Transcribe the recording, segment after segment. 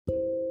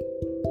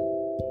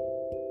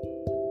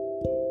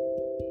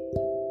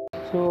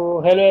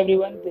So hello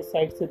everyone, this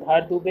side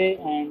Siddharth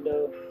Dubey and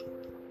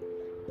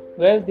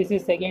this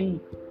is second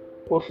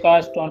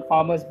podcast on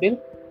Farmers Bill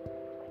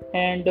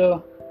and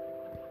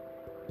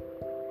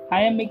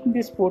I am making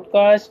this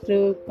podcast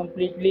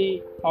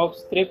completely off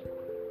script,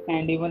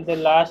 and even the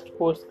last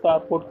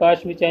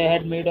podcast which I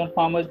had made on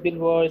Farmers Bill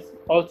was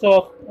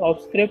also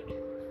off script.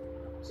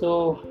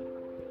 So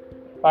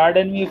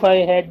pardon me if I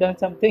had done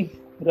something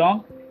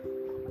wrong.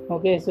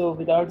 Okay, so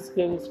without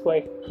script it's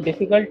quite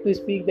difficult to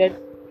speak that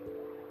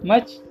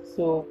much.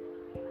 So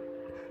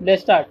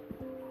let's start.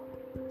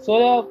 So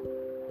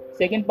the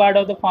second part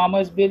of the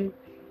Farmers Bill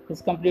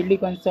is completely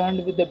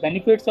concerned with the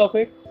benefits of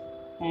it,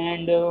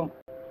 and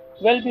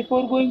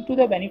before going to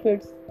the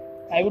benefits,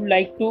 I would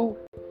like to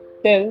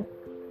tell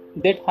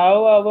that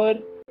how our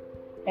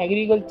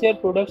agriculture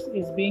products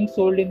is being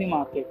sold in the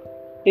market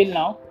till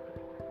now.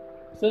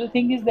 So the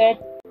thing is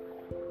that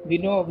we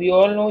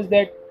all know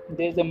that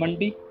there is a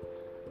mandi,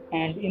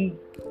 and in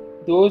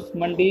those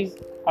mandis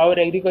our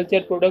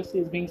agriculture products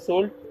is being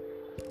sold,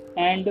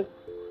 and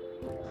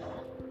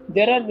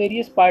there are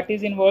various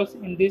parties involved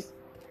in this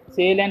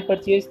sale and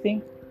purchase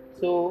thing.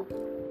 So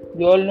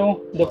we all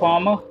know the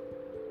farmer,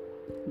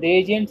 the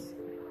agents,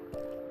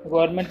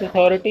 government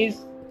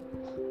authorities,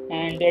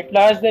 and at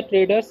last the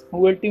traders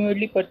who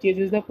ultimately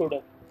purchases the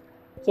product.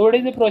 So what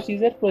is the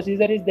procedure?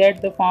 Procedure is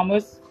that the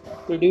farmers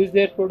produce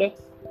their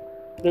products,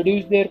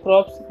 produce their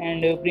crops,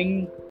 and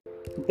bring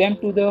them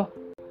to the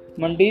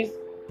mandis,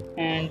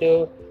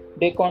 and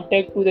they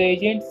contact to the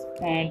agents,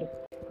 and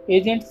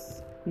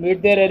agents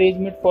made their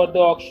arrangement for the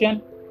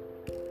auction.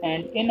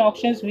 And in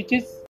auctions, which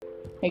is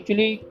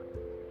actually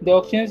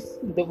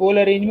the whole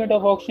arrangement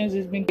of auctions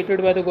is being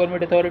created by the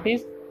government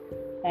authorities,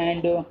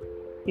 and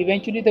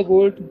eventually the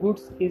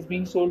goods is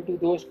being sold to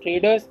those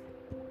traders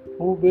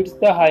who bids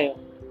the higher.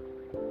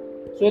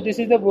 So this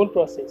is the whole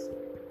process.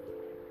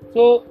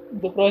 So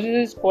the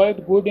process is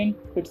quite good in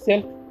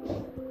itself,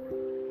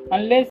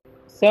 unless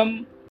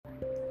some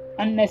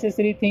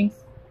unnecessary things,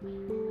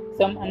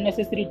 some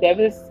unnecessary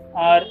devils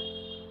are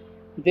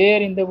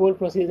there in the whole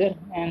procedure.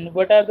 And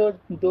what are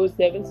those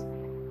devils?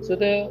 So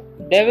the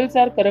devils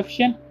are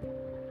corruption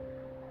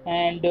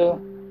and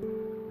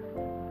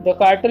the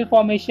cartel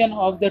formation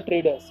of the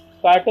traders.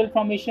 Cartel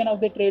formation of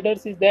the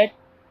traders is that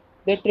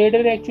the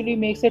trader actually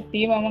makes a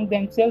team among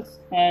themselves,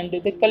 and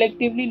they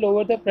collectively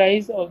lower the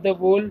price of the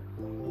whole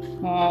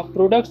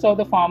products of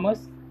the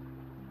farmers,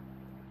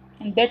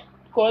 and that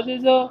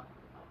causes a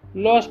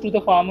loss to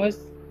the farmers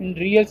in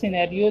real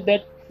scenario,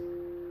 that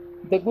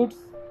the goods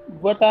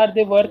what are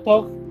they worth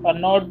of are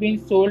not being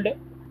sold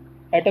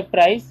at a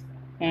price,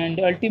 and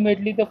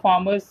ultimately the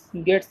farmers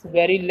gets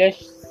very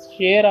less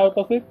share out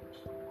of it.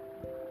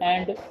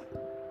 And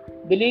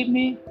believe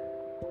me,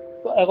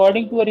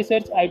 according to a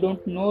research, I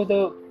don't know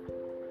the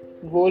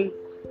whole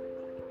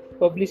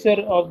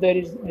publisher of the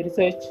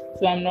research,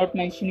 so I'm not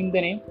mentioning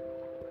the name.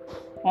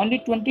 Only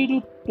 20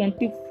 to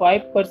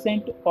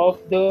 25% of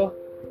the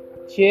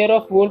share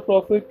of whole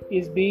profit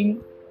is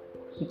being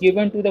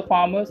given to the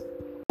farmers.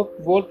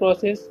 Whole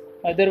process,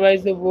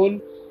 otherwise the whole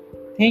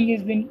thing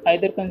is being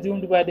either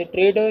consumed by the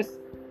traders,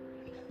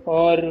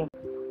 or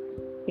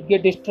it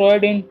get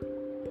destroyed in,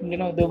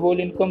 the whole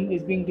income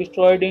is being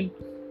destroyed in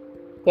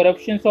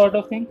corruption sort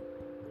of thing.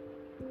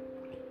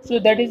 So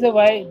that is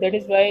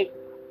why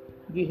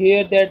we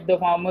hear that the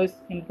farmers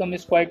income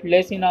is quite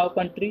less in our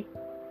country,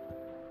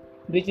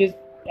 which is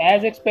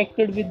as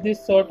expected with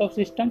this sort of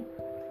system.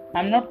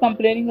 I'm not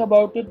complaining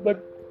about it,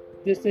 but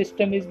this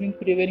system is being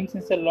prevailing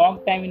since a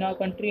long time in our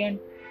country, and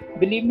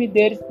believe me,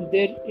 there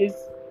is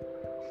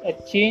a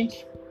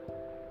change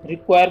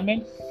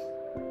requirement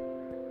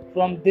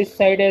from this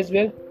side as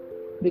well,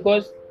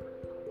 because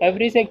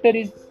every sector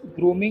is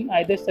grooming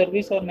either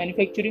service or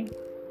manufacturing,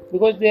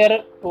 because they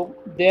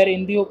are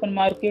in the open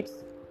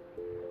markets.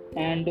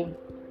 And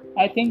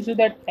I think so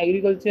that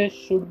agriculture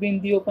should be in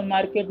the open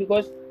market,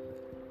 because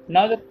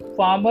now the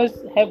farmers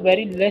have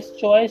very less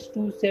choice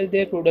to sell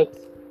their products,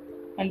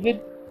 and with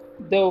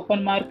the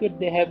open market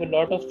they have a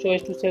lot of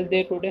choice to sell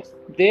their products.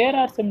 There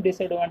are some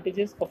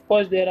disadvantages, of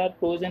course. There are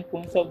pros and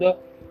cons of the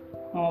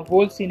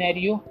whole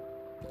scenario,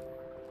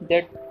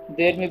 that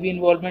there may be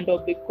involvement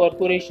of big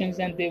corporations,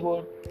 and they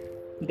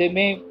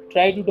may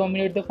try to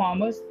dominate the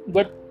farmers.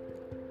 But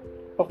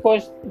of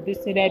course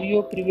this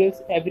scenario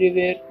prevails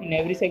everywhere in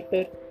every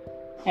sector,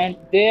 and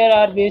there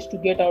are ways to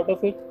get out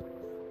of it,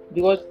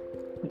 because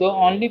the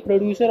only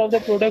producer of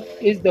the product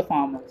is the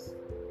farmers,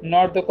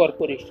 not the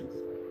corporations,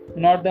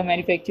 not the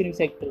manufacturing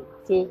sector.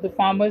 So the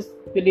farmers,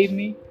 believe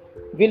me,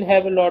 will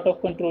have a lot of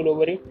control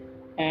over it,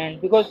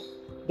 and because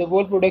the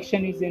whole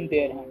production is in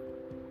their hand.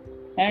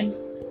 And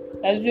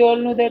as we all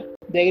know that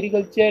the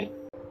agriculture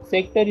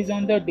sector is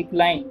on the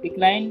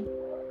decline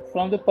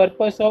from the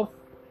purpose of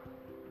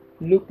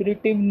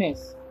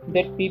lucrativeness,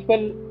 that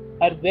people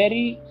are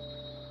very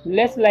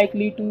less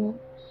likely to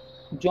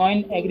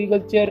join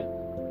agriculture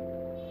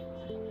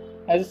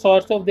as a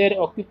source of their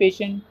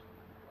occupation,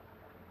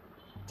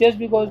 just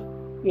because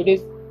it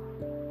is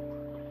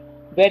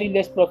very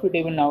less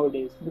profitable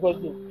nowadays,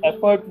 because the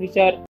effort which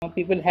are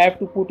people have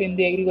to put in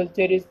the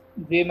agriculture is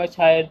way much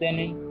higher than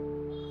in,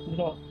 you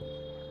know,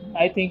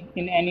 I think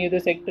in any other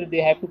sector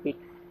they have to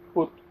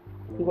put,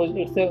 because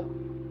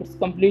it's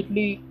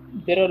completely,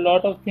 there are a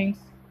lot of things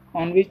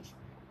on which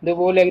the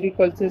whole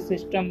agriculture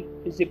system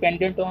is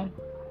dependent on,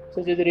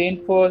 such as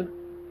rainfall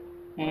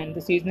and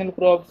the seasonal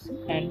crops,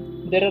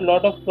 and there are a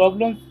lot of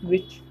problems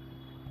which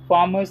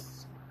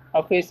farmers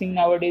are facing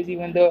nowadays.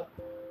 Even the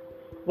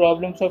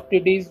problems of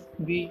today's,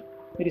 we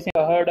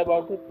recently heard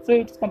about it. So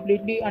it's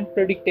completely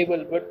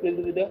unpredictable what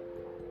will be the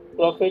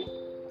profit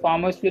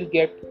farmers will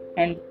get.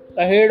 And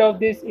ahead of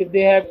this, if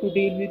they have to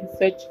deal with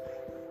such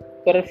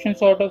corruption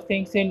sort of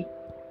things in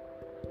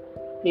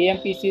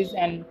AMPCs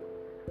and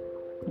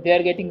they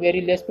are getting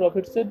very less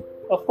profit, so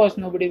of course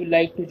nobody will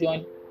like to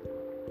join,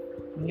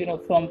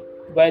 from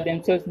by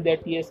themselves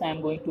that yes, I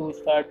am going to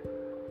start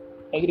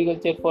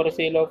agriculture for a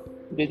sale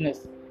of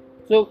business.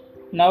 So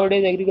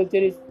nowadays agriculture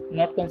is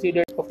not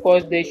considered. Of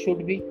course they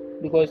should be,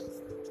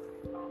 because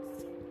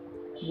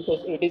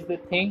it is the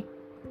thing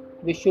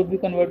which should be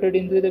converted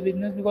into the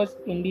business, because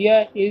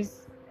India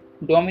is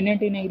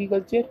dominant in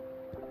agriculture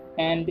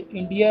and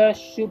India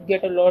should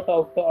get a lot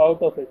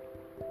out of it.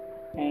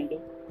 And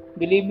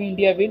believe me,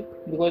 India will,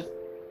 because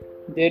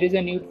there is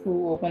a need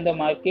to open the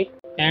market,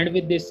 and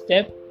with this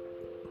step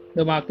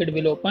the market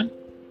will open,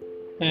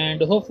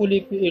 and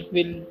hopefully it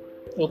will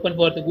open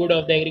for the good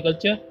of the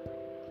agriculture,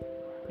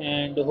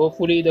 and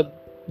hopefully the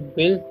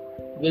bill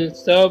will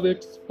serve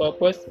its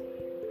purpose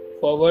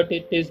for what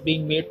it is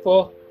being made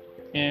for,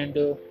 and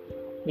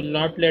will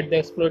not let the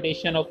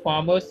exploitation of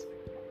farmers,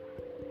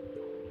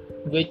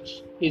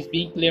 which is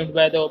being claimed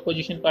by the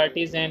opposition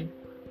parties and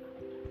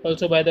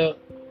also by the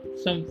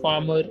some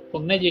farmer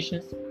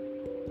organizations.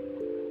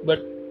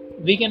 But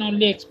we can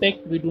only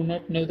expect, we do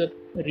not know the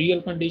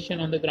real condition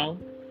on the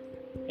ground,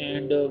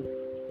 and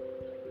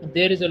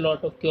there is a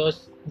lot of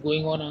chaos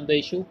going on the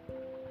issue,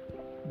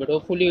 but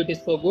hopefully it is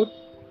for good.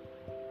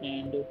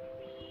 And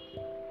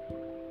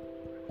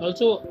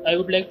also I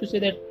would like to say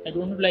that I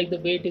don't like the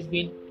way it is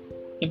being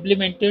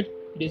implemented.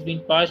 It is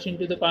being passed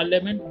into the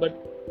parliament, but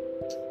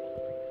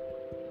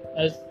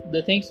as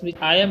the things which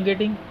I am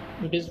getting,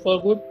 it is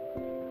for good,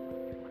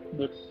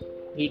 but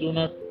we do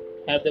not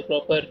have the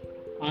proper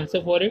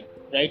answer for it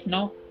right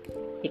now.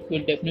 It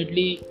will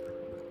definitely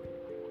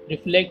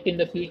reflect in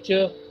the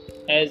future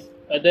as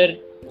other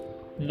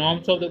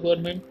norms of the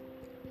government,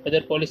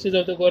 other policies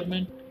of the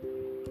government,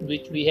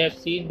 which we have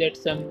seen that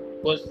some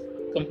was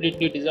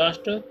completely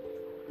disaster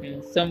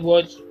and some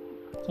was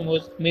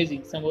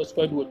amazing, some was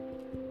quite good.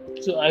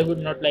 So I would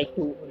not like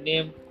to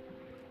name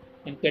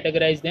and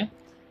categorize them.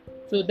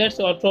 So that's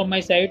all from my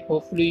side.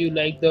 Hopefully you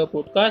like the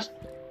podcast,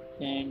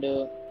 and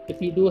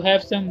if you do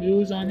have some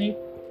views on it,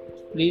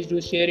 please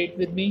do share it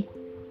with me,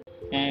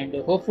 and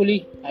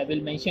hopefully I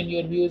will mention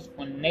your views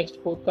on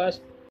next podcast.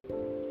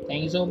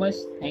 Thank you so much.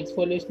 Thanks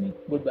for listening.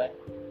 Goodbye.